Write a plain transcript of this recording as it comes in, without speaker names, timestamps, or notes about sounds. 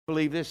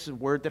believe this is a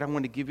word that I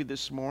want to give you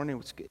this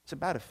morning. It's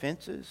about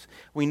offenses.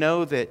 We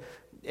know that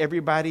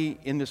everybody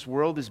in this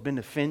world has been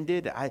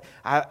offended.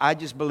 I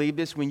just believe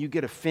this. When you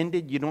get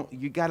offended,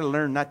 you got to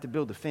learn not to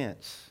build a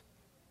fence.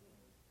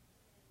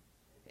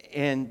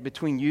 And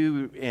between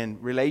you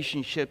and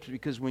relationships,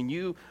 because when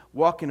you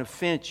walk in a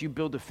fence, you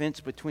build a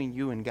fence between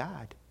you and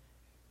God.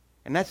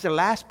 And that's the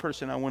last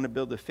person I want to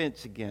build a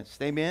fence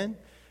against. Amen?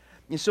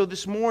 And so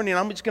this morning,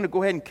 I'm just going to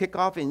go ahead and kick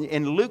off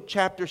in Luke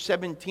chapter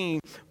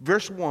 17,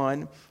 verse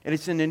 1, and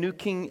it's in the New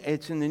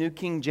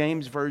King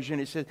James Version.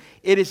 It says,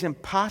 "It is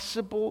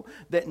impossible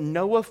that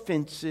no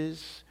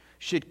offenses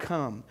should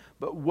come,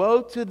 but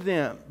woe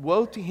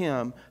to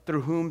him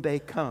through whom they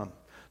come."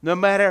 No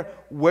matter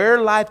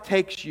where life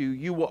takes you,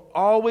 you will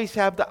always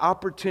have the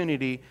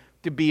opportunity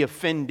to be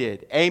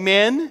offended.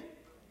 Amen?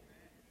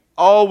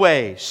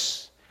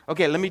 Always.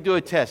 Okay, let me do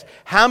a test.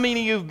 How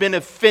many of you have been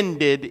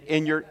offended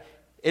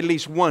at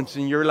least once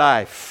in your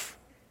life?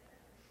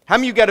 How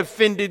many of you got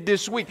offended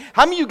this week?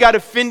 How many of you got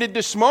offended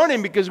this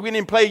morning because we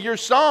didn't play your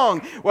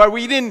song, or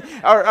we didn't,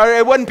 or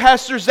it wasn't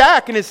Pastor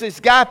Zach and it's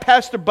this guy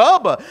Pastor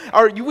Bubba,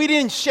 or we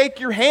didn't shake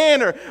your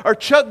hand, or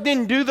Chuck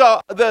didn't do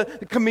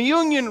the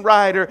communion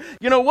right, or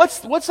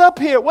what's up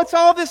here? What's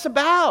all this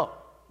about?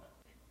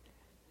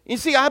 You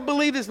see, I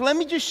believe this. Let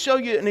me just show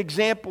you an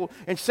example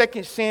in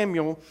 2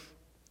 Samuel.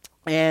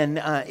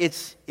 And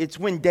it's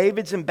when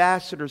David's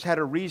ambassadors had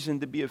a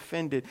reason to be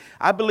offended.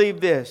 I believe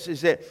this,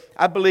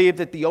 I believe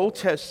that the Old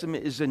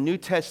Testament is the New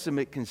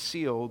Testament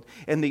concealed,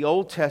 and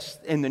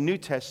the New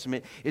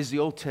Testament is the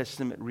Old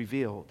Testament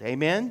revealed.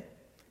 Amen?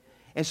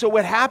 And so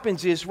what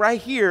happens is,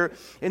 right here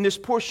in this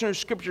portion of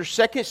Scripture,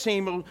 2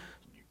 Samuel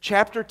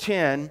chapter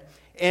 10,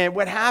 and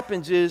what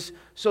happens is,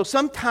 so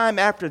sometime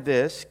after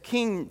this,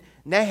 King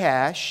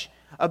Nahash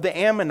of the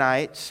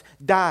Ammonites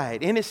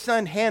died, and his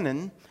son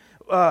Hanun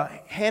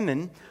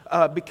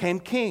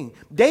became king.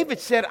 David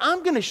said,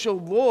 "I'm going to show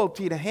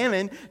loyalty to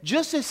Hanun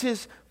just as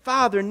his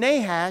father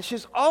Nahash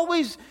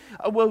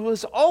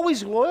was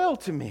always loyal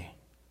to me."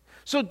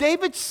 So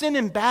David sent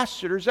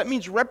ambassadors, that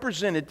means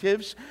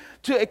representatives,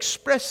 to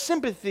express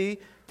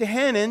sympathy to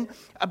Hanun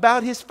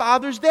about his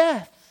father's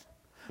death.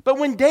 But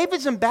when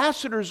David's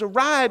ambassadors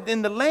arrived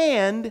in the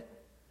land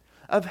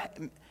of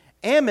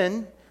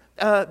Ammon,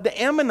 the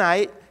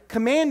Ammonite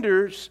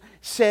commanders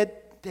said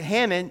to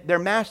Hanun, their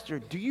master,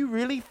 "Do you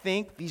really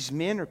think these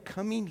men are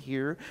coming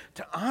here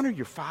to honor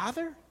your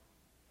father?"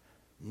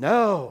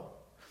 "No.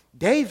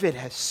 David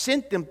has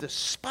sent them to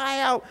spy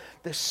out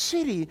the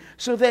city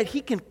so that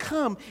he can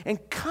come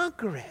and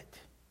conquer it."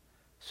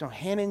 So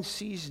Hanun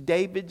seized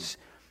David's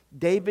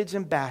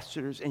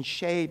ambassadors and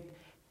shaved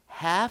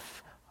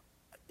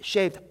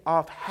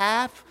off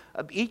half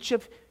of each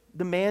of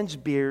the man's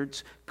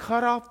beards,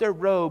 cut off their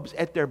robes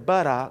at their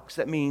buttocks,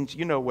 that means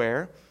you know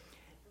where,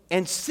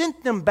 and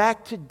sent them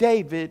back to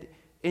David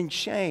in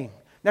shame.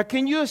 Now,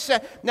 can you say,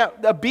 now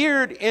a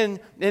beard in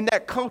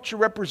that culture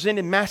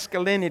represented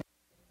masculinity.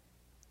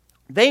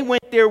 They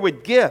went there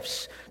with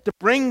gifts to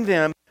bring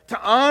them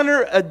to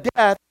honor a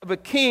death of a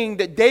king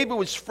that David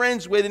was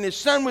friends with, and his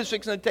son was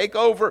fixing to take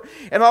over.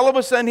 And all of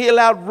a sudden, he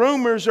allowed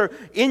rumors or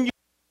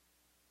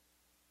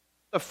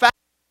the fact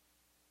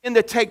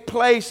to take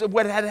place of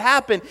what had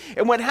happened.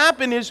 And what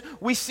happened is,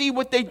 we see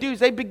what they do is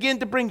they begin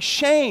to bring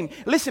shame.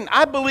 Listen,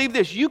 I believe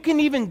this. You can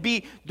even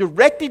be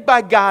directed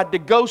by God to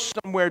go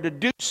somewhere, to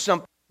do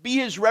something, be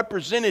His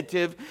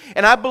representative.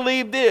 And I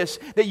believe this,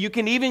 that you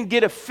can even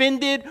get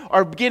offended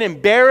or get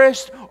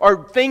embarrassed,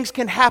 or things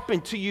can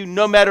happen to you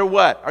no matter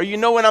what. Or you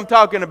know what I'm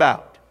talking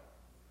about?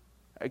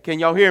 Can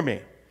y'all hear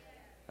me?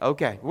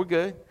 Okay, we're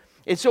good.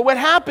 And so what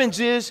happens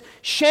is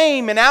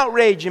shame and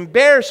outrage,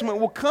 embarrassment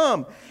will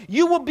come.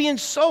 You will be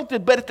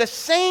insulted, but at the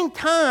same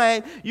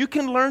time, you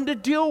can learn to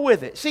deal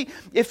with it. See,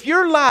 in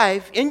your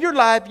life,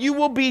 you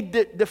will be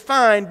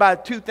defined by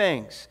two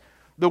things: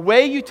 the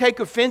way you take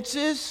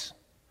offenses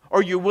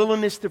or your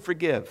willingness to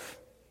forgive.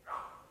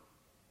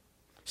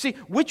 See,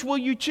 which will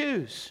you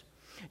choose?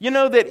 You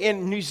know that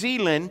in New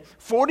Zealand,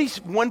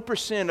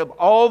 41% of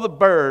all the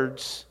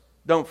birds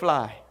don't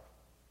fly.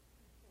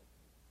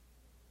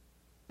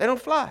 They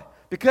don't fly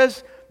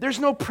because there's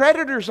no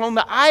predators on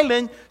the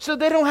island, so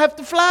they don't have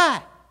to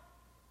fly.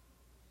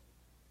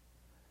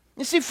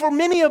 You see, for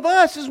many of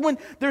us, is when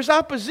there's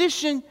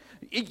opposition.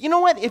 You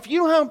know what? If you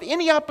don't have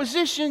any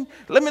opposition,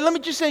 let me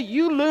just say,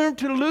 you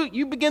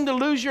begin to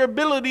lose your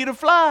ability to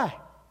fly.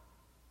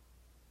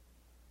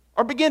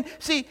 Or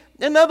see,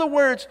 in other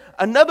words,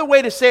 another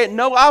way to say it: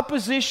 no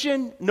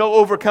opposition, no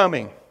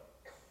overcoming.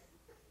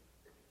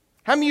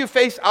 How many of you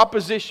face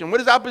opposition?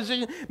 What is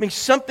opposition? It means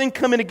something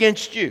coming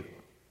against you.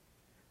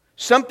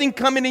 Something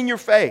coming in your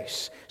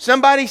face.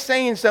 Somebody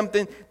saying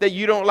something that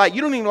you don't like.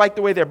 You don't even like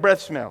the way their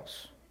breath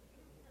smells.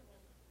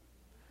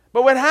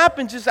 But what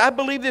happens is, I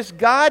believe this: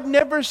 God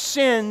never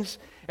sends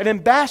an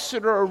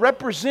ambassador or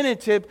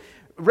representative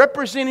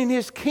representing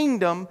His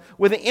kingdom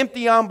with an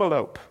empty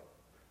envelope.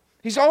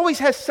 He always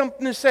has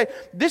something to say.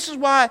 This is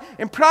why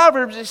in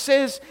Proverbs it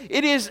says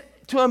it is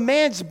to a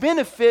man's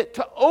benefit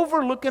to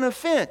overlook an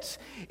offense.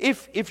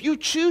 If you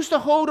choose to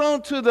hold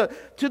on to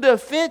the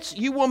offense,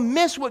 you will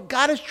miss what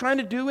God is trying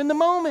to do in the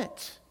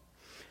moment.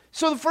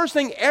 So the first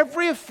thing,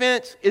 every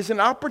offense is an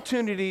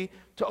opportunity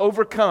to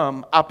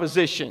overcome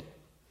opposition.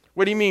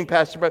 What do you mean,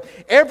 Pastor Brother?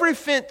 Every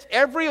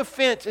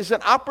offense is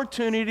an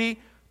opportunity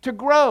to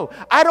grow.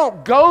 I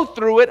don't go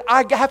through it.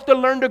 I have to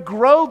learn to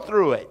grow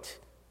through it.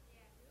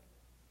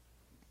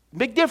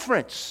 Big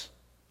difference.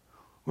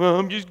 Well,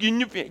 I'm just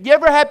getting offended. You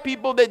ever had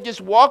people that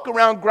just walk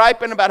around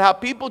griping about how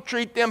people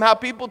treat them, how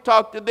people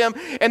talk to them,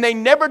 and they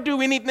never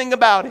do anything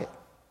about it?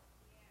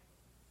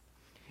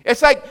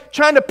 It's like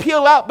trying to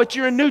peel out, but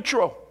you're in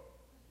neutral.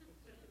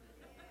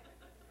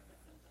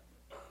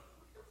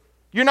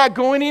 You're not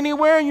going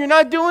anywhere and you're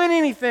not doing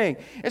anything.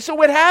 And so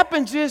what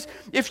happens is,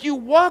 if you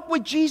walk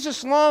with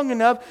Jesus long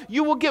enough,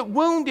 you will get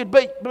wounded,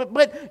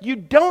 but you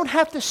don't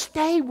have to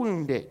stay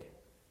wounded.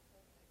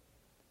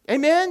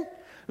 Amen?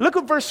 Look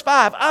at verse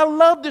 5. I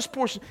love this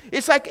portion.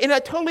 It's like, and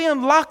it totally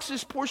unlocks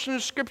this portion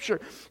of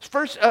Scripture.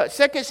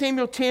 2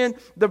 Samuel 10,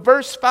 the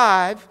verse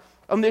 5,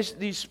 on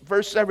these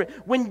verses.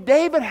 When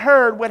David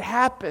heard what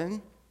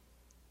happened,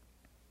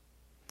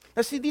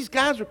 now see, these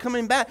guys were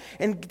coming back,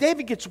 and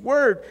David gets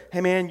word,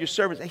 hey man, your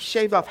servants, they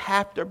shaved off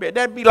half their beard.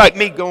 That'd be like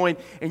me going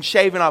and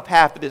shaving off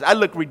half of this. I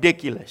look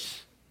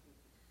ridiculous.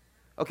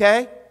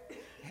 Okay?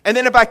 And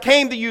then if I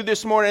came to you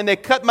this morning and they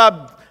cut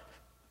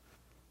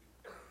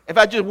if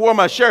I just wore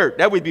my shirt,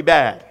 that would be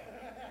bad.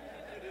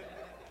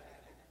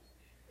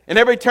 And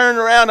every turn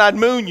around, I'd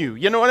moon you.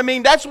 You know what I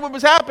mean? That's what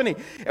was happening.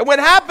 And what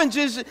happens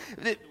is,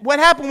 what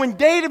happened when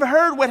David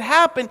heard what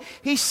happened,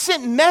 he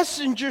sent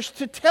messengers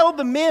to tell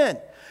the men,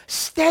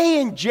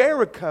 stay in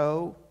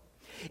Jericho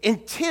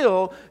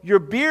until your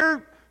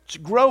beards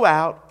grow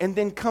out and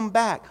then come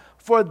back.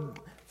 For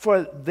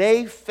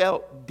they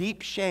felt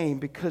deep shame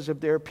because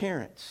of their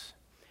appearance.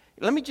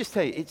 Let me just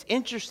tell you, it's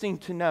interesting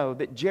to know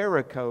that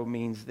Jericho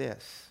means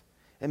this.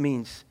 It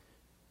means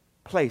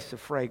place of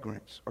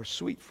fragrance or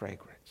sweet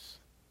fragrance.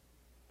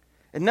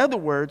 In other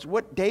words,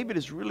 what David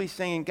is really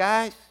saying,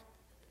 guys,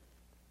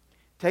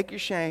 take your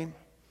shame,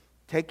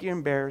 take your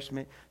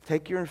embarrassment,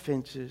 take your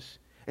offenses,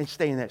 and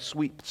stay in that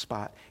sweet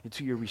spot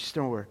until you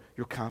restore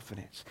your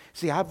confidence.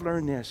 See, I've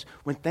learned this.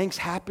 When things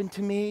happen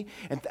to me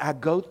and I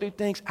go through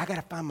things, I got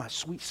to find my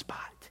sweet spot.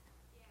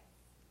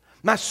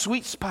 My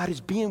sweet spot is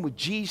being with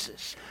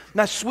Jesus.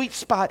 My sweet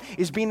spot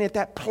is being at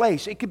that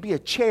place. It could be a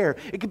chair.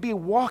 It could be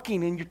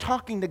walking and you're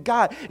talking to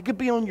God. It could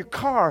be on your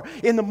car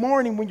in the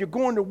morning when you're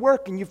going to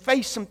work and you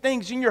face some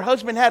things and your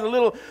husband had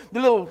a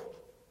little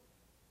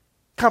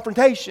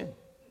confrontation.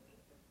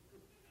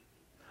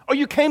 Or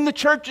you came to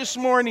church this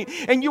morning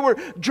and you were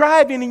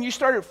driving and you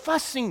started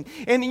fussing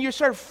and then you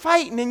started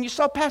fighting and you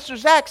saw Pastor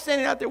Zach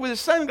standing out there with his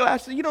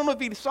sunglasses. You don't know if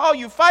he saw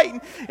you fighting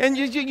and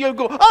you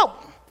go,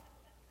 oh!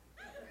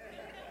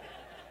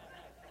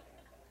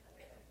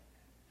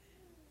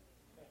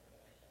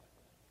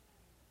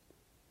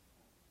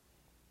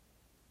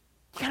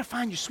 You got to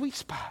find your sweet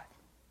spot.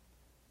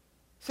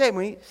 Say it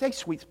with me. Say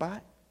sweet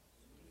spot.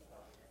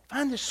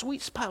 Find the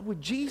sweet spot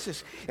with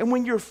Jesus. And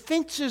when your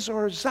offenses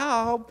are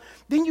resolved,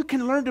 then you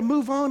can learn to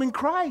move on in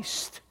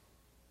Christ.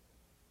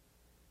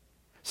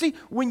 See,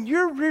 when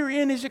your rear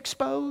end is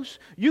exposed,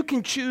 you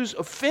can choose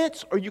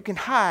offense or you can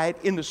hide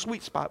in the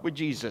sweet spot with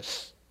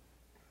Jesus.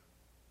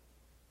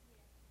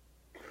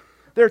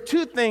 There are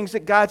two things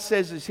that God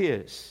says is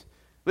His.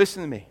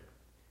 Listen to me.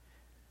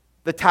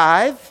 The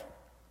tithe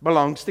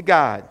belongs to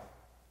God.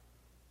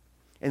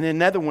 And then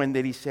another one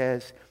that He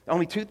says,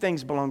 only two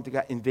things belong to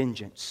God, and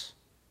vengeance.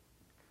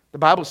 The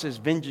Bible says,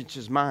 vengeance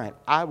is mine,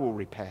 I will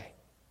repay.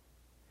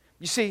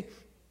 You see,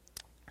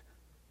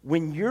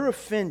 when you're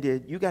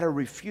offended, you got to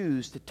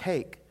refuse to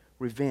take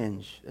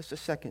revenge. That's the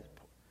second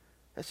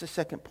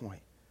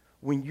point.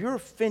 When you're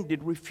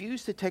offended,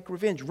 refuse to take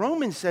revenge.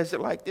 Romans says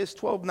it like this,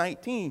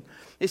 12:19.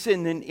 It's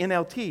in the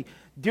NLT.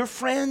 Dear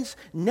friends,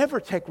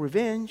 never take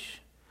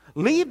revenge.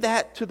 Leave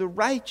that to the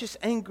righteous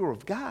anger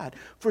of God.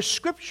 For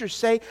scriptures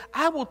say,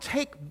 I will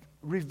take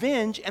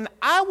revenge and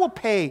I will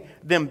pay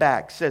them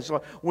back, says the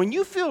Lord. When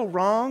you feel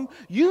wrong,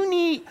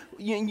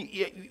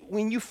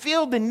 when you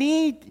feel the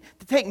need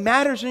to take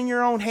matters in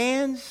your own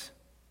hands,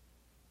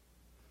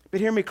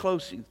 but hear me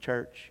closely,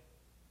 church.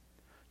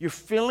 Your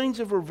feelings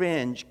of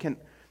revenge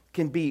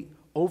can be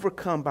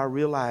overcome by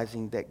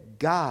realizing that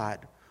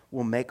God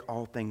will make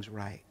all things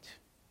right.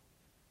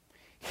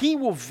 He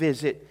will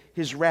visit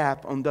His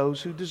wrath on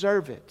those who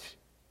deserve it.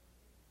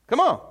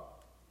 Come on.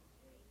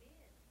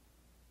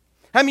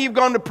 How many of you have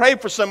gone to pray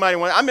for somebody?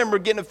 I remember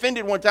getting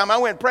offended one time. I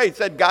went and prayed,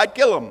 said, God,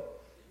 kill him.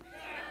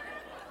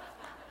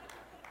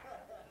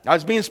 I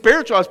was being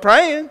spiritual. I was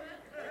praying.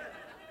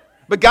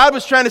 But God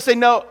was trying to say,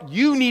 no,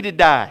 you need to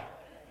die.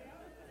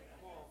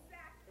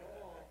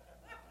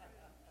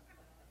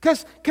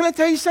 Because, can I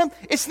tell you something?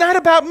 It's not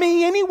about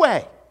me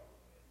anyway.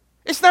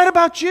 It's not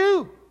about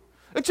you.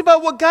 It's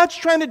about what God's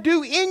trying to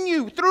do in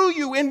you, through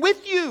you, and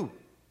with you.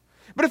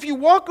 But if you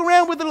walk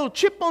around with a little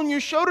chip on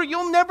your shoulder,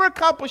 you'll never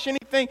accomplish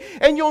anything,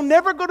 and you'll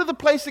never go to the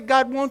place that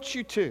God wants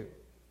you to.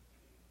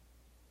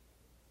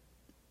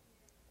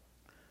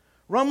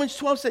 Romans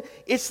 12 says,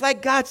 it's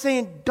like God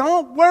saying,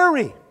 don't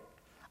worry.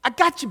 I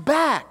got you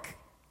back.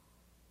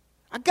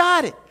 I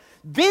got it.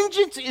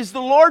 Vengeance is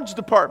the Lord's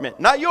department,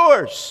 not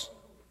yours.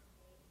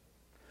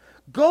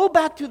 Go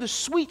back to the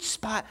sweet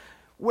spot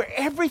where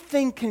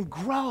everything can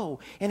grow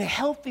in a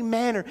healthy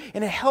manner,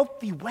 in a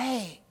healthy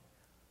way.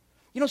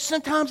 You know,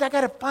 sometimes I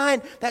got to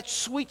find that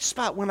sweet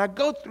spot when I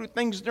go through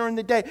things during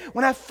the day,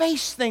 when I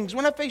face things,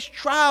 when I face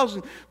trials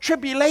and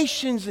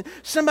tribulations, and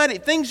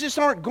things just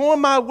aren't going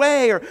my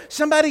way, or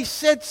somebody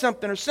said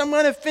something, or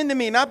someone offended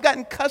me, and I've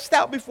gotten cussed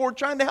out before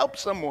trying to help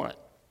someone.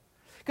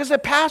 Because as a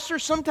pastor,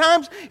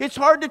 sometimes it's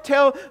hard to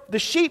tell the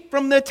sheep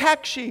from the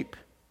attack sheep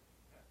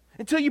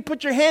until you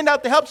put your hand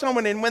out to help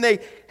someone, and when they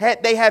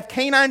have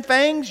canine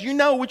fangs, you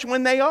know which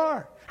one they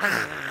are.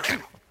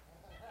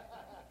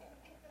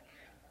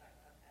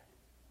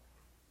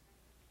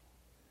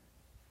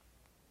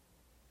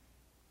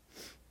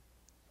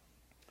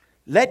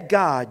 Let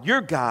God, your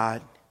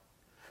God,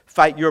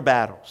 fight your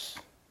battles.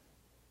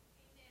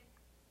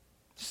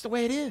 It's just the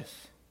way it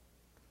is.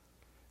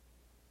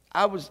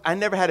 I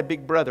never had a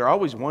big brother. I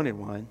always wanted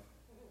one.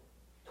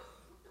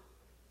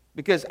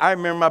 Because I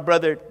remember my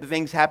brother, the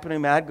things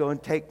happening to him, I'd go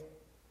and take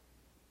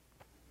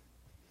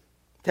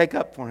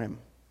up for him.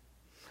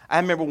 I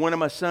remember one of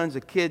my sons,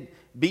 a kid,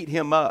 beat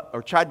him up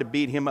or tried to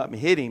beat him up and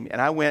hit him.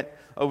 And I went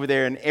over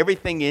there, and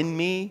everything in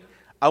me,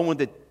 I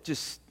wanted to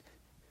just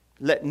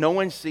let no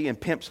one see and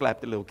pimp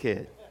slap the little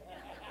kid.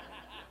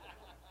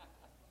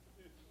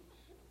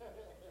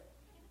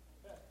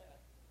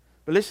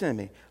 But listen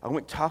to me. I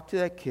went and talked to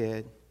that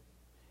kid.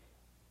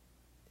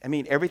 I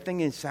mean, everything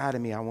inside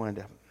of me, I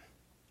wanted to.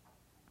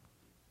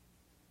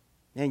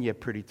 Man, you have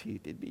pretty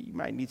teeth. You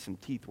might need some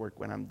teeth work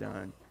when I'm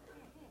done.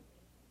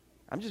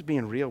 I'm just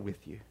being real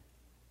with you.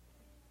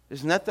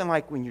 There's nothing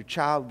like when your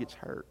child gets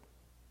hurt.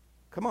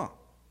 Come on.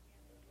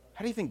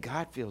 How do you think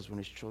God feels when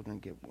his children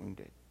get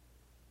wounded,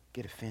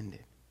 get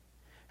offended?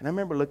 And I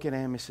remember looking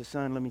at him and said,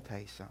 son, let me tell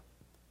you something.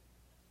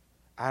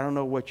 I don't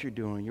know what you're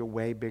doing. You're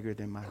way bigger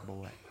than my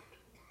boy.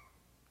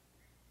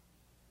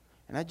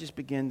 And I just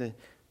began to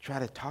try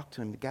to talk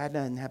to him. The guy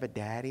doesn't have a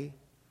daddy,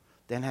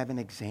 doesn't have an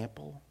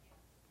example.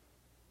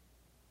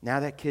 Now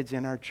that kid's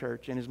in our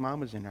church, and his mom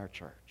was in our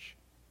church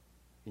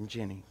in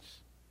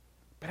Jennings.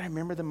 But I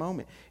remember the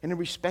moment, and it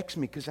respects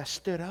me because I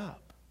stood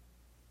up.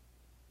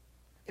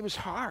 It was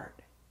hard.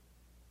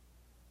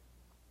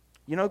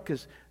 You know,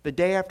 because the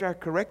day after I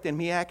corrected him,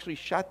 he actually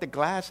shot the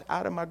glass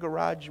out of my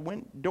garage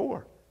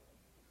door.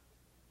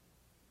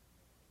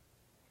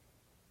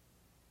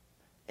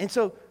 And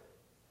so,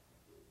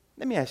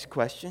 let me ask a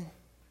question.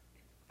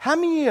 How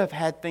many of you have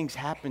had things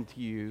happen to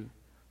you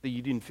that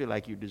you didn't feel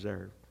like you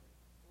deserved?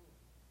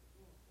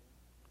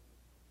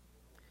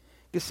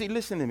 Because see,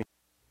 listen to me.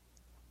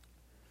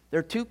 There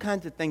are two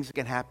kinds of things that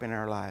can happen in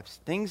our lives.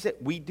 Things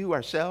that we do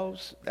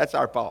ourselves, that's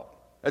our fault.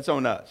 That's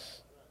on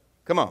us.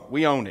 Come on,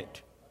 we own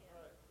it.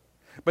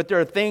 But there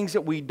are things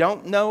that we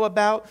don't know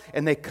about,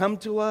 and they come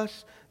to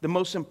us. The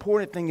most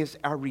important thing is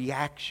our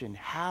reaction.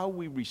 How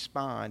we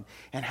respond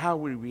and how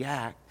we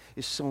react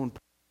is so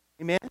important.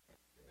 Amen?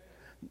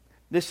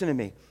 Listen to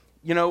me.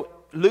 You know,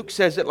 Luke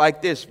says it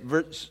like this.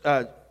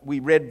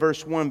 We read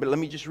verse 1, but let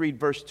me just read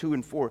verse 2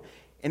 and 4.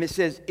 And it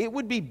says, it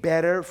would be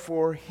better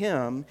for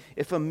him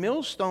if a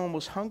millstone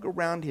was hung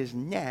around his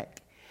neck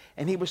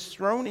and he was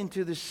thrown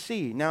into the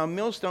sea. Now, a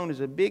millstone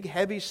is a big,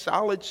 heavy,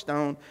 solid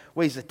stone,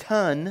 weighs a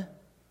ton.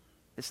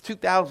 It's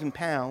 2,000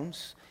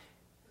 pounds,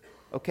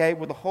 okay,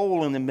 with a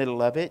hole in the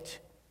middle of it.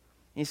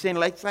 And he's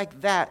saying, it's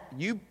like that.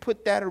 You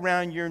put that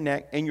around your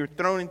neck and you're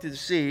thrown into the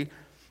sea,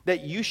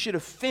 that you should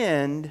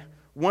offend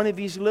one of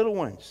these little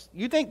ones.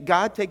 You think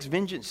God takes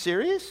vengeance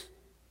serious?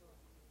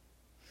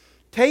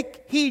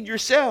 Take heed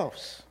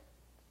yourselves.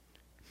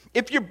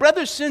 If your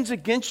brother sins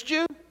against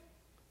you,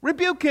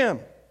 rebuke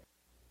him.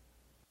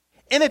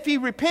 And if he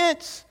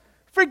repents,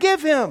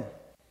 forgive him.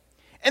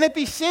 And if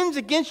he sins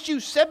against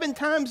you 7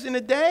 times in a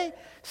day,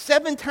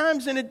 7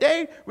 times in a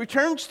day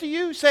returns to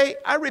you, say,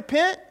 I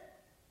repent,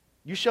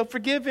 you shall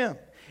forgive him.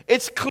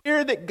 It's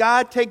clear that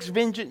God takes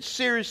vengeance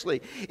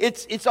seriously.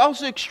 It's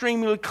also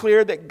extremely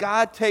clear that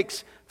God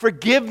takes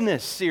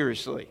forgiveness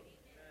seriously.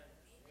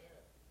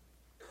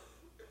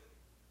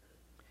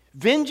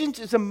 Vengeance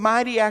is a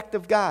mighty act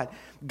of God.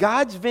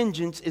 God's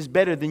vengeance is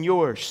better than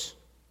yours.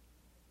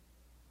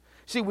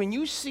 See, when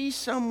you see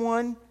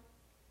someone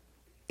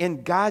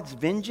in God's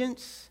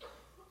vengeance,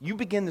 you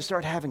begin to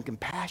start having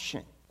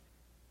compassion.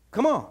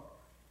 Come on.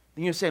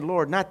 Then you say,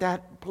 Lord, not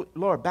that.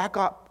 Lord, back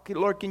off.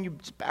 Lord, can you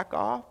back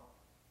off?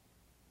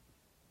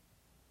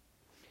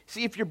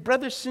 See, if your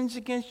brother sins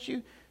against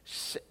you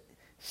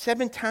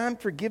 7 times,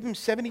 forgive him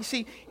 70.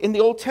 See, in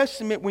the Old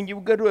Testament, when you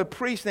would go to a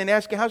priest and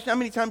ask him, how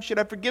many times should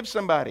I forgive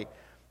somebody?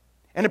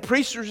 And the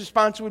priest's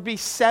response would be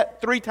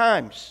 3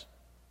 times.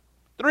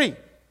 3.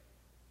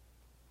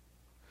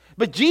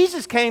 But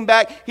Jesus came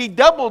back, he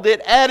doubled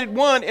it, added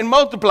 1, and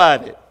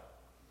multiplied it.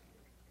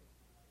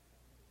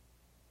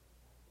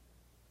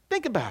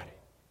 Think about it.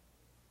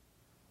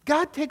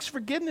 God takes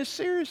forgiveness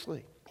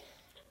seriously.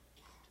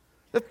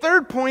 The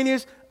third point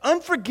is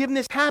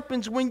unforgiveness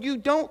happens when you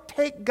don't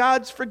take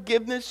God's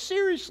forgiveness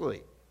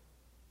seriously.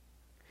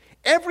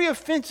 Every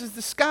offense is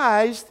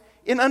disguised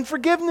in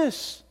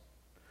unforgiveness.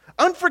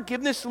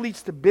 Unforgiveness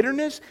leads to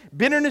bitterness.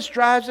 Bitterness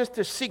drives us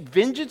to seek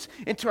vengeance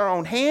into our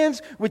own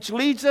hands, which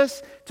leads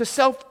us to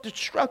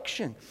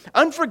self-destruction.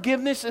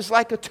 Unforgiveness is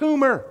like a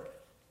tumor.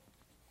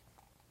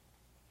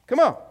 Come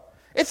on.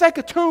 It's like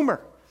a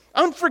tumor.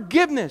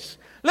 Unforgiveness.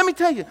 Let me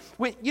tell you,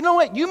 you know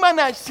what? You might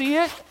not see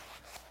it,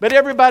 but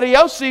everybody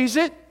else sees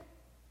it.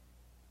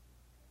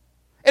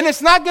 And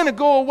it's not going to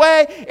go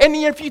away. And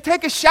if you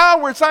take a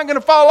shower, it's not going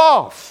to fall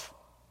off.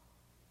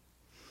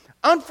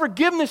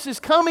 Unforgiveness is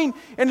coming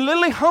and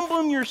literally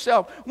humbling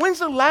yourself. When's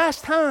the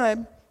last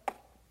time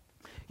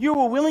you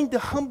were willing to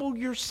humble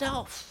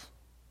yourself?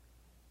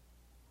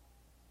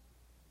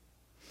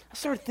 I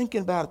started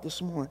thinking about it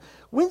this morning.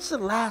 When's the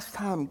last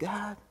time,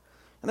 God?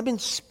 And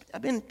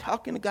I've been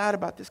talking to God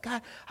about this.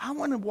 God, I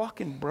want to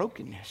walk in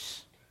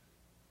brokenness.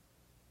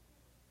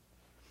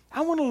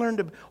 I want to learn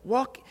to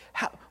walk.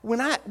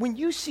 When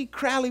you see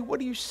Crowley, what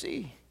do you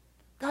see?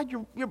 God,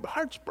 your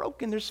heart's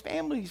broken. There's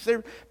families. There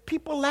are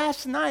people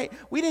last night.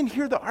 We didn't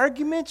hear the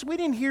arguments. We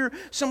didn't hear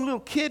some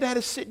little kid had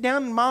to sit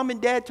down and mom and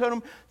dad told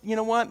him, you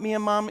know what, me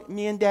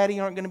and daddy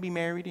aren't going to be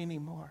married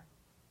anymore.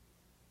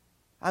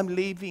 I'm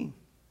leaving.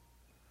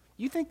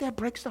 You think that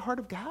breaks the heart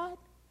of God?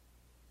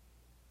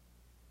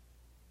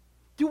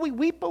 Do we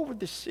weep over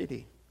the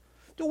city?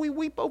 Do we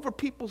weep over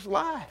people's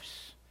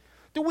lives?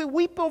 Do we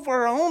weep over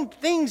our own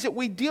things that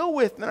we deal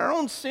with and our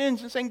own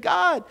sins and saying,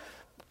 God,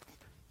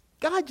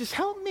 just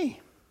help me.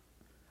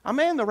 Am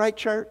I in the right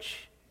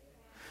church?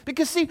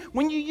 Because see,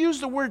 when you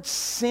use the word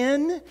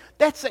sin,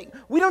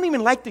 we don't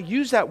even like to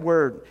use that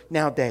word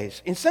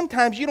nowadays. And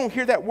sometimes you don't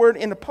hear that word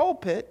in the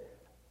pulpit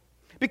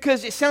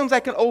because it sounds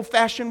like an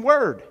old-fashioned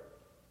word.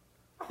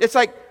 It's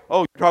like, oh,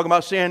 you're talking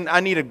about sin? I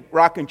need a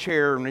rocking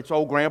chair, and it's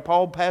old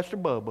Grandpa, Pastor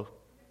Bubba.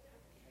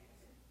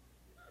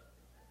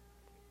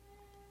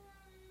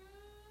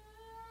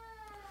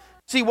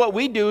 See, what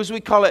we do is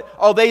we call it,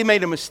 oh, they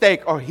made a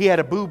mistake, or he had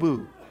a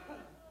boo-boo.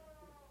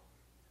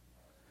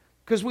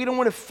 Because we don't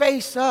want to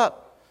face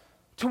up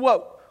to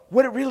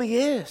what it really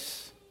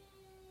is.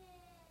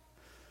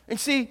 And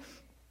see,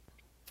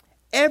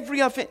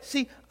 every offense,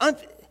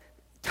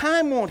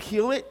 time won't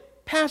heal it.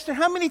 Pastor,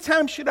 how many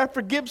times should I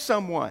forgive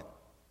someone?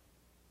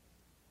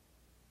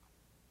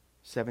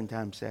 7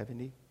 times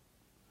 70?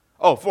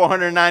 Oh,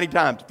 490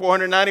 times.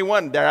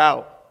 491, they're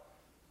out.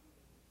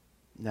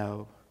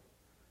 No.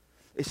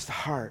 It's the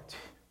heart.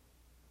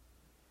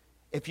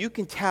 If you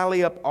can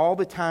tally up all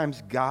the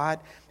times God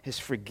has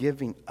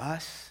forgiven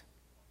us,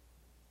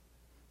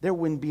 there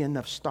wouldn't be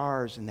enough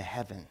stars in the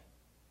heaven.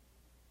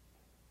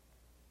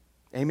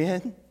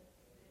 Amen?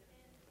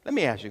 Let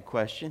me ask you a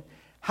question.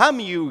 How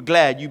many of you are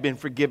glad you've been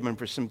forgiven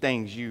for some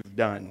things you've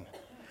done?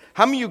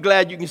 How many of you are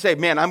glad you can say,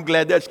 man, I'm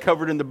glad that's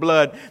covered in the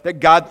blood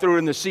that God threw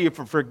in the sea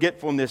for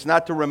forgetfulness,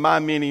 not to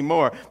remind me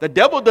anymore? The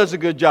devil does a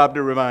good job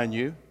to remind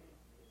you.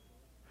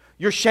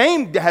 Your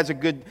shame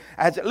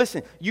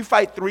listen, you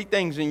fight 3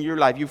 things in your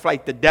life. You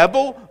fight the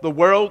devil, the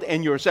world,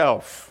 and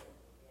yourself.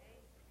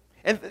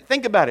 And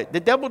think about it. The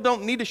devil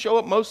don't need to show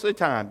up most of the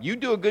time. You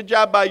do a good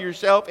job by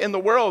yourself, and the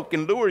world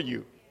can lure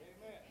you.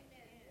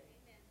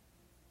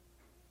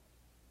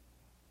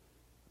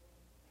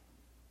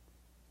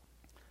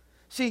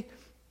 See,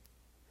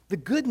 the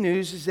good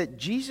news is that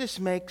Jesus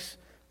makes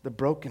the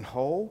broken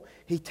whole.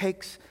 He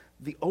takes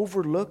the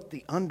overlooked,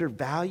 the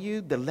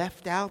undervalued, the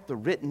left out, the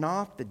written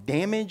off, the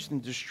damaged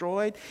and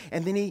destroyed.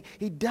 And then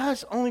he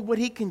does only what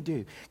he can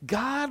do.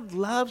 God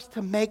loves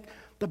to make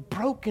the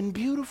broken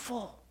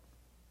beautiful.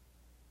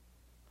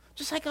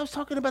 Just like I was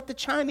talking about the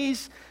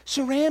Chinese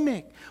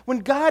ceramic. When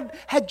God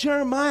had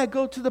Jeremiah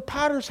go to the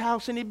potter's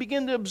house and he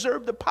began to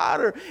observe the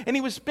potter and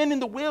he was spinning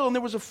the wheel and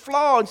there was a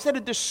flaw. Instead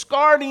of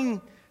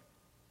discarding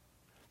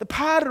the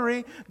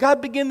pottery,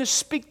 God began to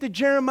speak to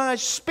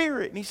Jeremiah's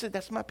spirit. And he said,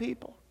 that's my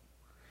people.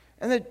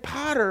 And the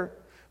potter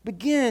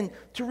began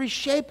to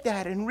reshape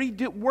that and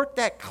work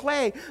that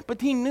clay. But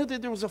he knew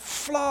that there was a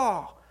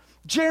flaw.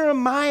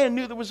 Jeremiah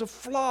knew there was a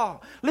flaw.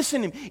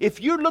 Listen to me.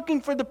 If you're looking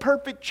for the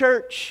perfect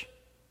church,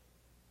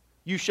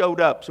 you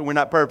showed up, so we're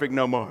not perfect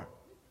no more.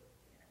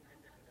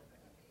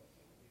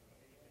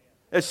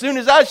 As soon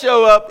as I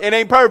show up, it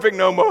ain't perfect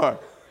no more.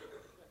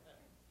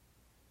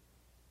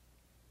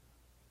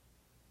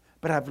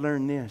 But I've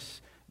learned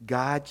this.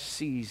 God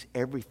sees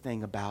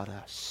everything about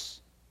us.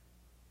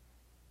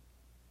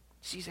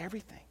 Sees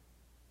everything.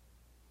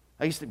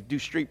 I used to do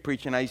street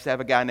preaching. I used to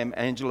have a guy named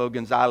Angelo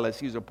Gonzalez.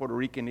 He was a Puerto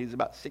Rican. He's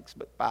about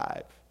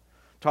 6'5".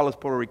 Tallest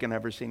Puerto Rican I've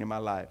ever seen in my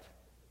life.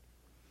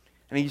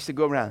 And he used to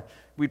go around.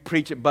 We'd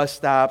preach at bus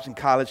stops and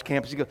college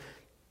campuses. He'd go,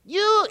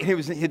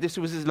 this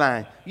was his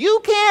line. You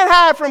can't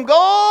hide from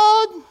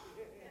God.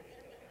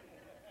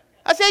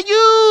 I said,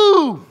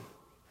 you.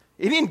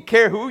 He didn't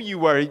care who you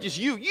were. He just,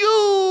 you.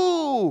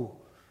 You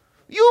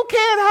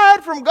can't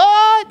hide from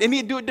God. And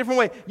he'd do it a different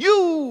way.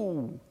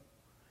 You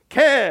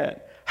can't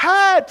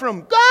hide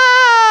from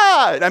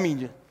God. I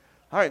mean,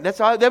 all right,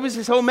 that was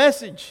his whole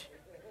message.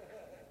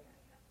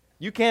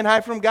 You can't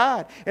hide from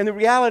God. And the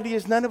reality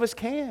is none of us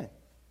can.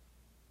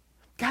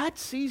 God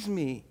sees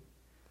me.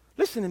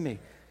 Listen to me.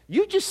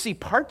 You just see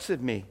parts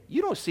of me.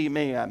 You don't see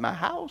me at my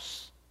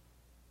house.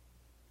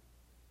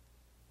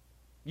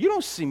 You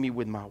don't see me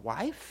with my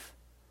wife.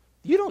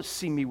 You don't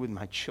see me with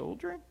my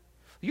children.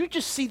 You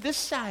just see this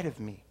side of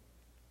me.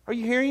 Are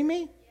you hearing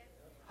me?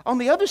 On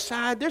the other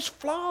side, there's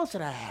flaws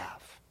that I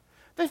have.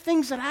 There are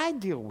things that I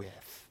deal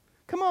with.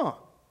 Come on.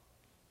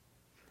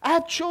 I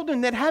have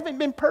children that haven't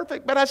been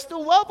perfect, but I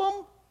still love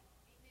them.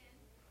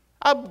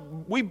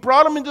 We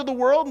brought them into the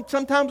world, and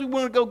sometimes we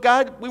want to go,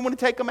 God, we want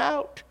to take them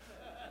out.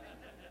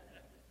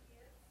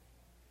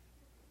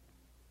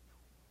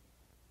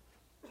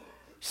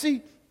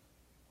 See,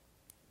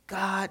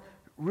 God,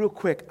 real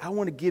quick, I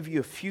want to give you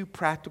a few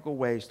practical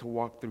ways to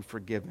walk through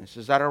forgiveness.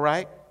 Is that all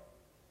right?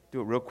 Do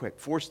it real quick.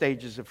 4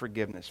 stages of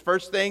forgiveness.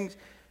 First things,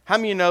 how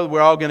many of you know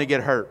we're all going to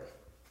get hurt?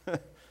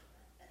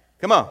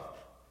 Come on.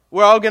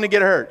 We're all going to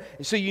get hurt.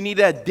 And so you need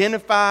to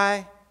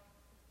identify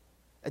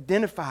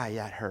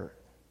that hurt.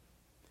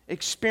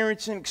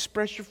 Experience and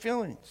express your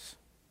feelings.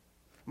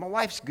 My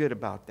wife's good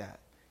about that.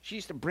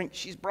 She's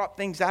brought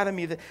things out of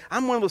me that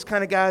I'm one of those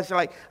kind of guys that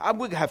like, I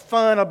would have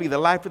fun, I'll be the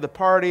life of the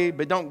party,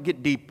 but don't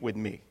get deep with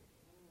me.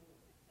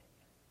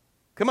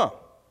 Come on.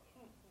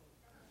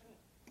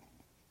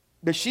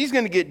 But she's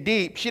going to get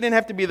deep. She didn't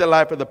have to be the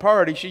life of the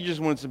party. She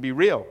just wants to be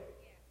real.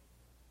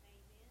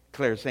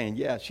 Claire's saying,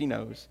 yeah, she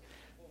knows.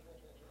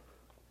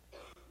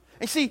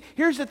 And see,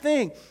 here's the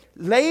thing.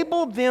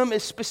 Label them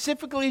as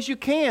specifically as you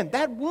can.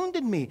 That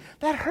wounded me.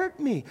 That hurt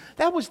me.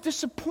 That was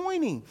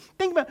disappointing.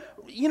 Think about,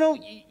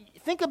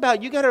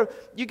 you got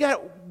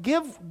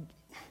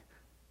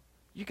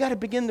to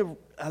begin to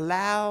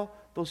allow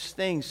those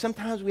things.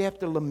 Sometimes we have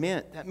to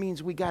lament. That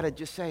means we got to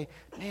just say,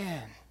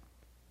 man.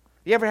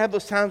 You ever have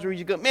those times where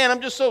you go, man,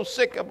 I'm just so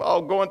sick of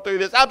all going through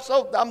this.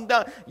 I'm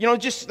done.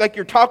 Just like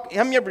you're talking.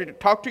 Have you ever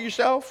talked to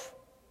yourself?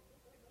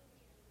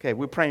 Okay,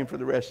 we're praying for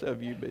the rest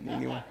of you, but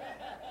anyway.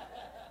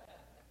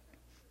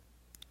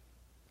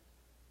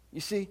 You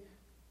see,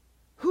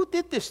 who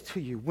did this to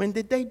you? When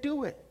did they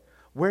do it?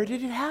 Where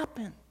did it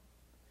happen?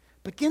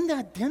 Begin to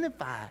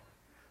identify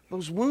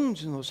those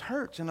wounds and those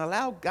hurts and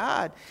allow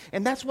God.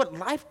 And that's what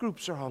life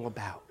groups are all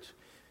about.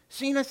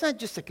 See, it's not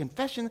just a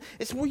confession.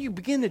 It's where you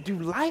begin to do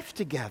life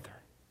together.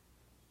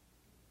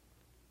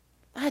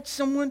 I had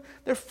someone,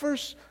 their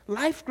first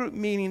life group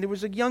meeting, there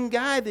was a young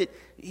guy that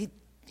he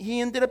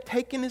ended up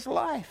taking his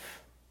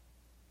life.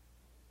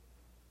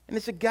 And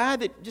it's a guy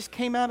that just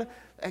came out of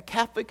a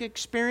Catholic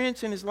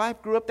experience and his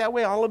life grew up that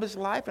way all of his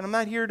life. And I'm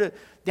not here to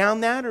down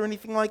that or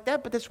anything like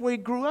that, but that's what he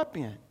grew up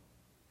in.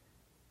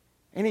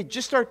 And he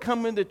just started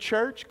coming to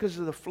church because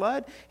of the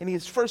flood. And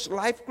his first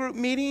life group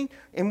meeting,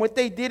 and what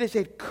they did is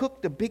they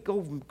cooked a big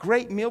old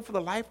great meal for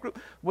the life group.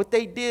 What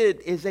they did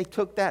is they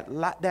took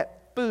that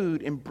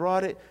food and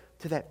brought it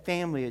to that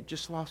family that had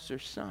just lost their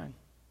son.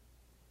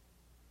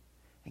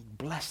 And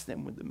blessed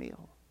them with the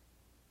meal.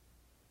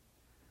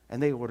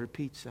 And they ordered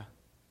pizza.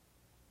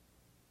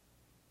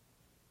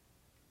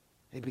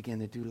 They began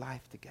to do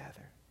life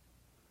together.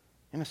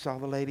 And I saw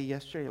the lady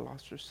yesterday who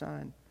lost her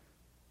son.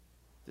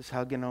 Just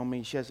hugging on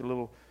me. She has a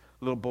little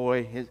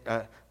boy.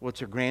 What's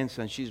her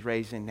grandson she's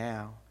raising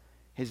now.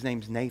 His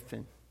name's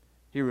Nathan.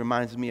 He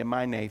reminds me of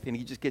my Nathan.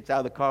 He just gets out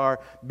of the car,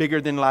 bigger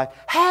than life.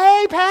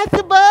 Hey,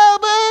 Pastor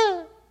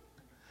Bubba!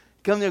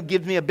 Comes there,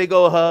 gives me a big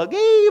old hug.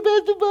 Hey,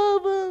 Pastor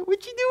Bubba!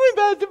 What you doing,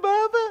 Pastor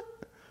Bubba?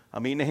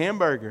 I'm eating a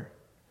hamburger.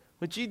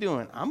 What you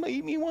doing? I'm going to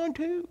eat me one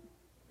too.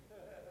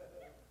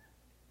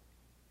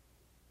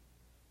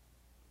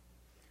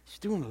 He's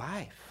doing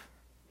life.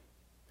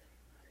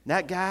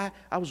 That guy,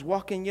 I was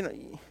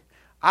walking,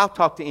 I'll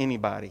talk to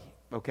anybody,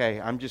 okay?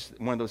 I'm just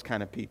one of those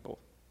kind of people.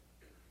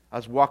 I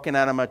was walking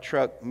out of my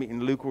truck, me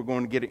and Luke were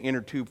going to get an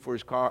inner tube for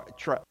his car,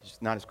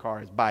 not his car,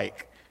 his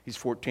bike. He's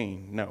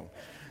 14, no,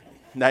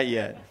 not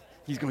yet.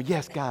 He's going,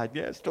 yes, God,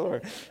 yes,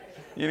 Lord.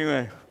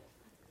 Anyway,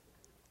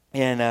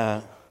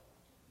 and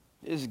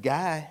this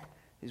guy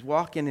is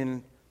walking,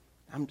 and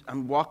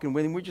I'm walking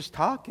with him. We're just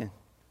talking,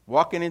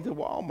 walking into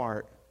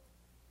Walmart.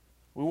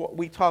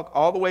 We talk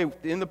all the way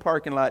in the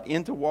parking lot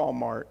into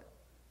Walmart.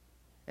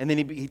 And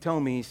then he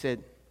told me, he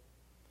said,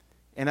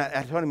 and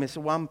I told him, I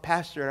said, well, I'm a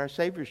pastor at our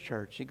Savior's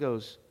Church. He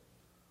goes,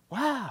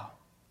 wow.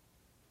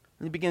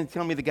 And he began to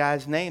tell me the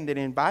guy's name that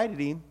invited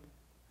him.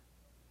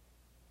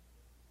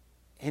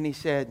 And he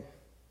said,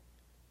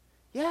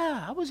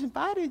 yeah, I was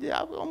invited.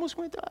 I almost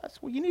went to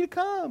us. Well, you need to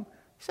come.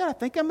 He said, I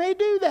think I may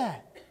do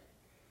that.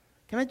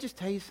 Can I just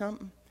tell you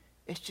something?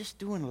 It's just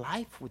doing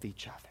life with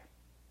each other.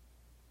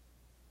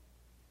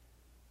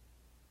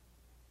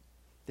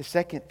 The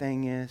second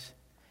thing is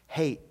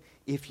hate.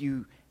 If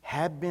you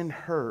have been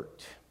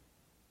hurt,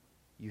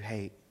 you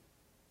hate.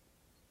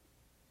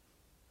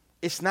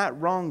 It's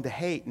not wrong to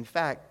hate. In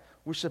fact,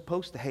 we're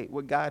supposed to hate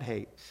what God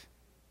hates.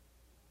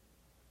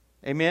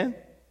 Amen?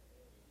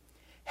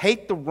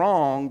 Hate the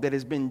wrong that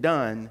has been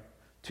done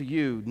to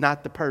you,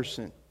 not the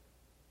person.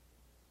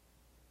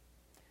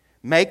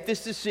 Make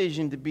this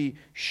decision to be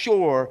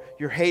sure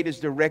your hate is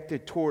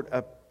directed toward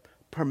a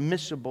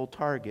permissible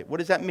target. What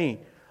does that mean?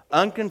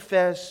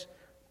 Unconfessed,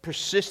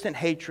 persistent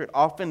hatred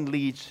often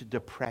leads to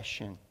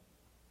depression.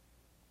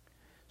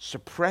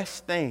 Suppress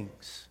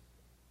things.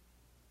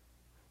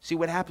 See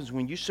what happens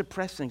when you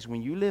suppress things,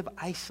 when you live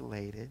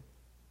isolated,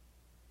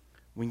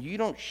 when you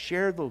don't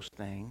share those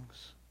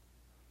things,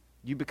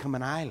 you become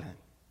an island.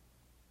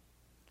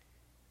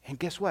 And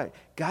guess what?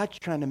 God's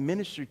trying to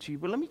minister to you.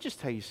 But let me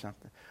just tell you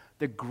something.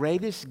 The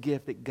greatest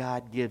gift that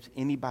God gives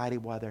anybody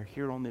while they're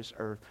here on this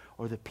earth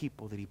are the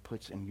people that He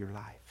puts in your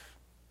life.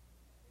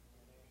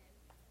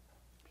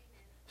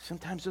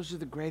 Sometimes those are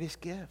the greatest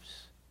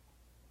gifts.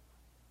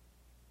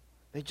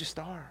 They just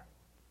are.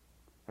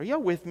 Are y'all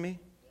with me?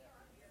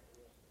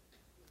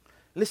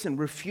 Listen,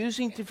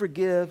 refusing to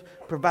forgive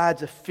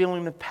provides a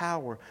feeling of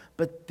power,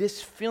 but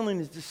this feeling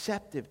is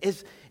deceptive.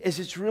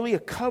 It's really a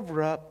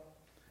cover-up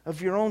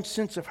of your own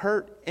sense of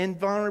hurt and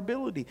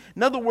vulnerability.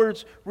 In other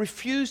words,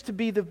 refuse to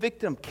be the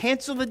victim.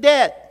 Cancel the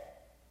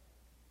debt.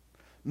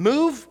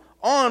 Move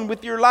on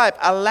with your life.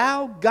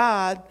 Allow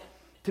God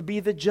to be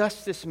the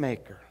justice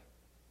maker.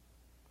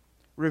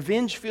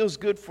 Revenge feels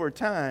good for a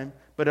time,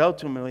 but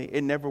ultimately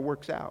it never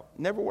works out.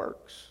 It never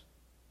works.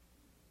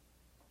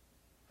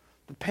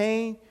 The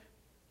pain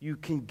you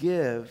can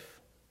give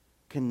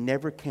can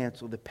never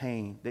cancel the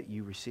pain that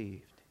you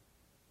received.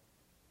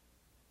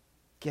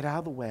 Get out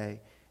of the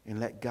way and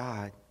let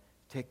God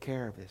take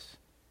care of this.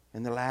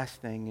 And the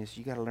last thing is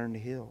you got to learn to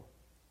heal.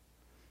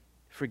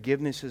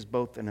 Forgiveness is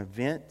both an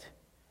event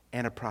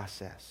and a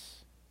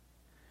process.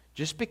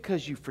 Just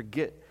because you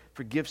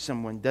forgive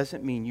someone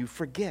doesn't mean you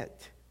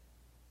forget.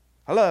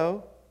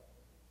 Hello?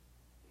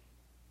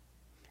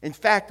 In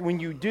fact, when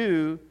you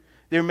do,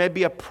 there may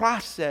be a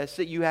process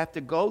that you have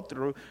to go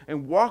through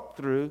and walk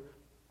through.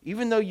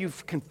 Even though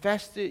you've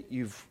confessed it,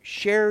 you've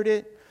shared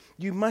it,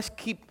 you must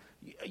keep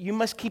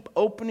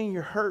opening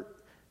your hurt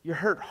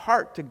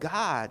heart to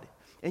God,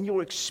 and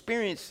you'll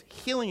experience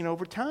healing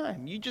over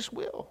time. You just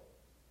will.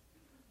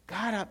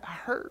 God, I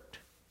hurt.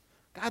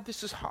 God,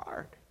 this is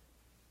hard.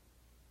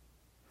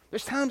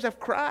 There's times I've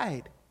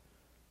cried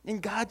in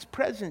God's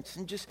presence,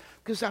 and just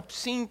because I've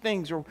seen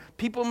things, or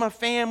people in my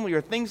family,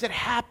 or things that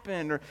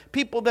happen, or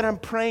people that I'm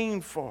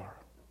praying for.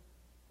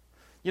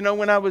 You know,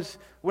 when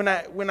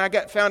I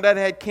got found out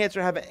I had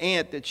cancer, I have an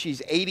aunt that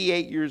she's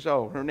 88 years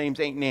old. Her name's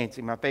Aunt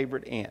Nancy, my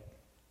favorite aunt.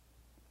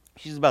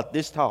 She's about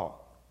this tall.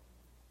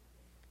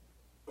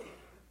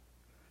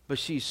 But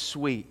she's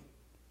sweet,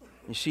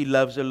 and she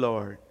loves the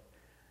Lord.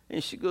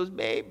 And she goes,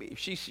 baby.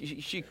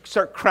 She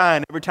start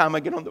crying every time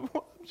I get on the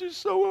phone. I'm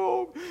just so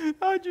old.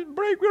 It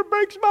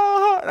breaks my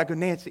heart. I go,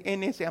 Nancy,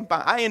 I'm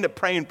fine. I end up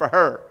praying for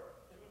her.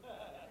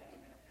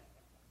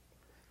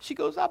 She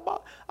goes, I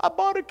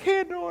bought a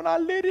candle and I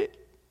lit it,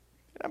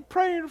 and I'm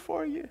praying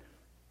for you.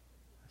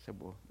 I said,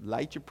 well,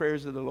 light your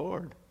prayers to the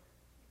Lord.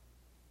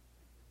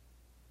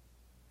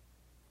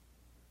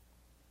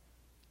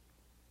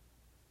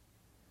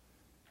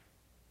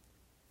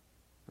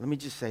 Let me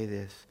just say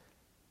this.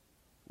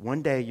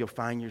 One day you'll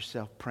find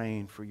yourself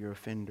praying for your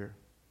offender.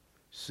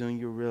 Soon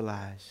you'll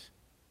realize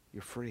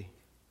you're free.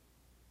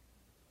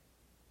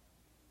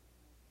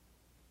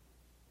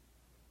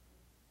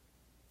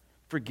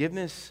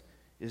 Forgiveness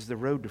is the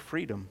road to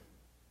freedom.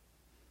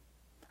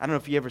 I don't know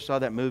if you ever saw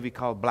that movie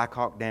called Black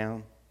Hawk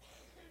Down.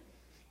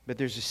 But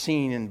there's a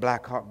scene in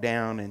Black Hawk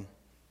Down, and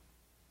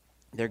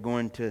they're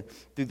going through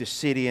the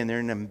city, and they're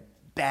in a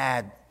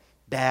bad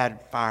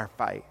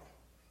firefight.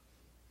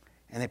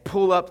 And they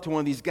pull up to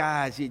one of these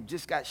guys. He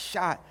just got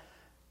shot.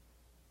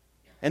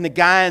 And the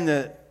guy in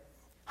the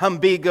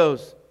Humvee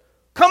goes,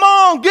 come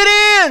on, get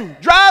in.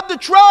 Drive the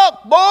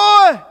truck,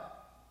 boy.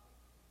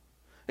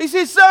 He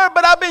says, sir,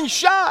 but I've been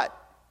shot.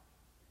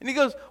 And he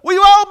goes, we've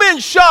all been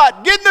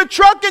shot. Get in the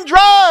truck and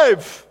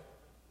drive.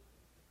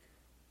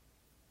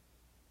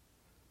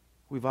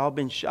 We've all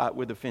been shot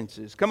with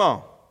offenses. Come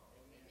on.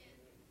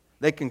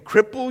 They can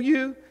cripple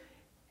you,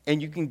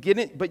 and you can get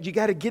it, but you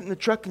got to get in the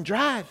truck and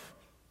drive.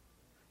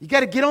 You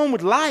got to get on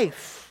with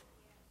life.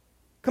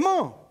 Come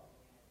on.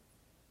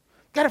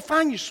 Got to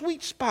find your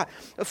sweet spot.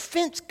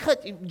 Offense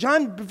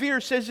John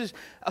Bevere says this,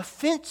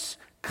 offense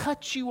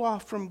cuts you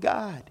off from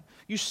God.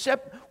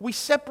 We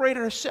separate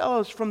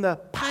ourselves from the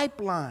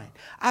pipeline.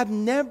 I've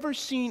never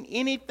seen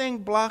anything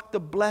block the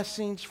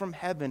blessings from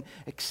heaven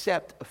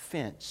except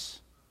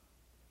offense.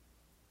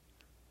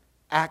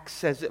 Acts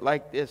says it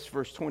like this,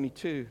 verse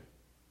 22.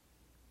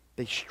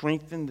 They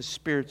strengthened the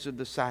spirits of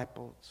the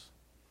disciples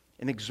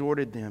and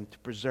exhorted them to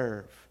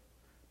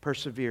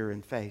persevere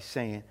in faith,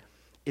 saying,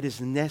 it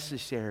is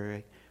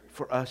necessary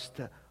for us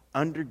to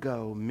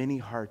undergo many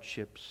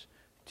hardships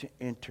to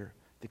enter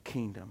the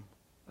kingdom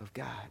of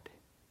God.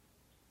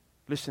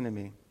 Listen to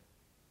me.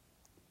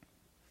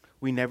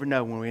 We never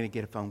know when we're going to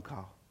get a phone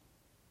call.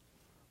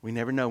 We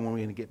never know when we're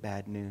going to get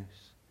bad news.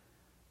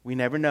 We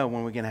never know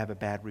when we're going to have a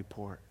bad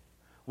report.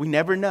 We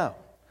never know.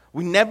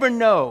 We never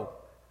know.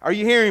 Are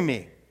you hearing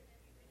me?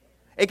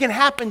 It can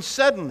happen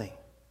suddenly.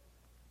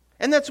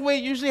 And that's the way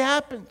it usually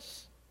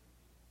happens.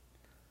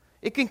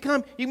 It can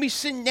come, you can be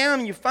sitting down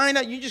and you find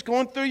out you're just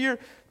going through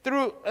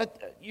through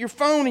your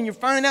phone and you're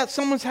finding out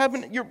someone's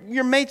having,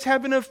 your mate's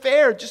having an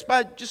affair just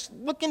by just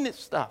looking at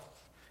stuff.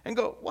 And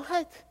go,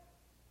 what?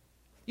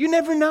 You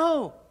never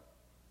know.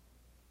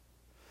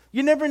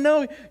 You never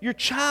know. Your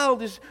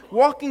child is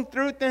walking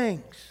through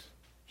things.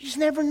 You just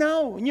never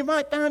know. And you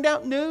might find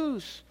out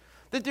news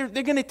that they're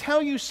going to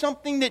tell you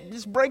something that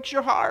just breaks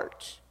your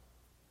heart.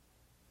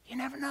 You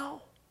never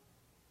know.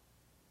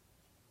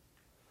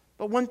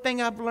 But one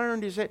thing I've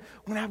learned is that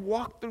when I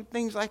walk through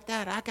things like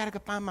that, I got to go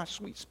find my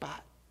sweet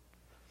spot.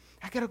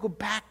 I got to go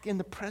back in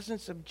the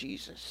presence of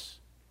Jesus.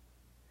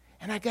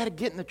 And I got to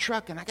get in the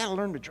truck and I got to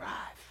learn to drive.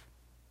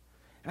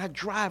 And I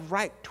drive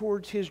right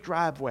towards His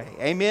driveway.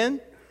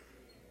 Amen?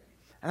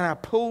 And I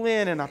pull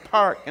in and I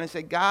park and I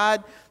say,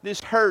 God,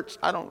 this hurts.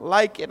 I don't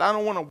like it. I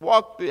don't want to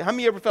walk through it. How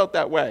many ever felt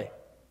that way?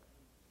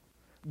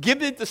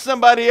 Give it to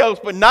somebody else,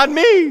 but not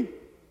me.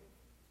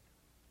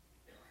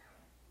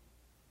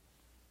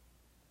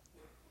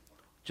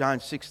 John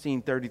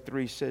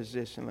 16:33 says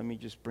this, and let me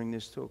just bring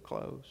this to a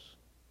close.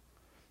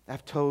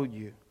 I've told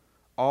you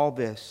all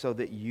this so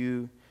that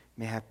you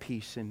may have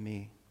peace in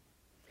me.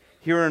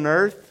 Here on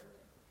earth,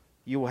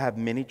 you will have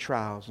many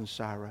trials and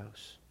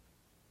sorrows.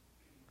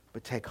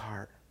 But take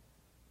heart,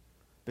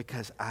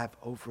 because I've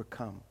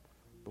overcome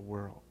the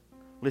world.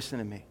 Listen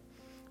to me.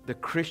 The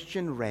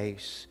Christian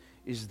race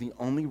is the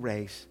only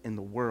race in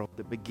the world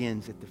that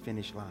begins at the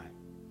finish line.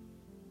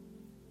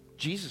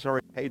 Jesus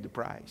already paid the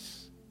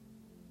price.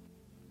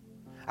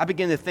 I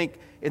began to think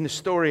in the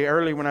story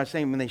earlier when I was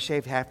saying when they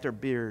shaved half their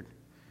beard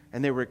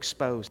and they were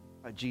exposed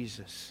by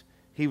Jesus.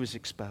 He was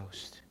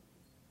exposed.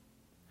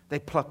 They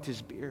plucked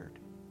His beard.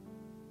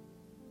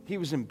 He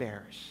was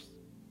embarrassed.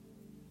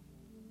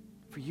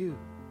 For you,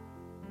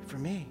 for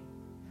me.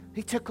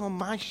 He took on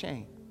my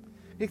shame.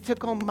 He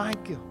took on my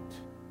guilt.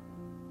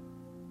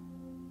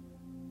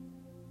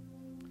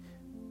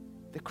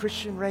 The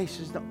Christian race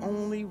is the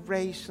only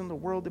race in the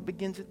world that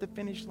begins at the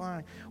finish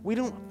line. We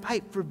don't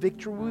fight for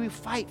victory. We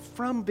fight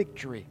from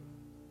victory.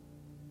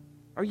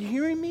 Are you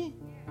hearing me?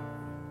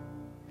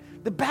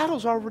 The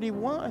battle's already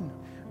won.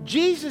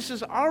 Jesus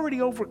has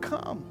already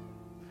overcome.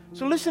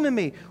 So listen to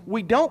me.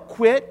 We don't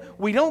quit.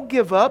 We don't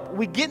give up.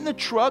 We get in the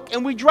truck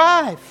and we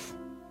drive.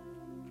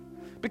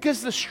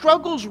 Because the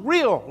struggle's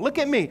real. Look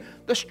at me.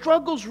 The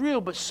struggle's real,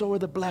 but so are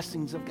the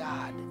blessings of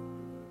God.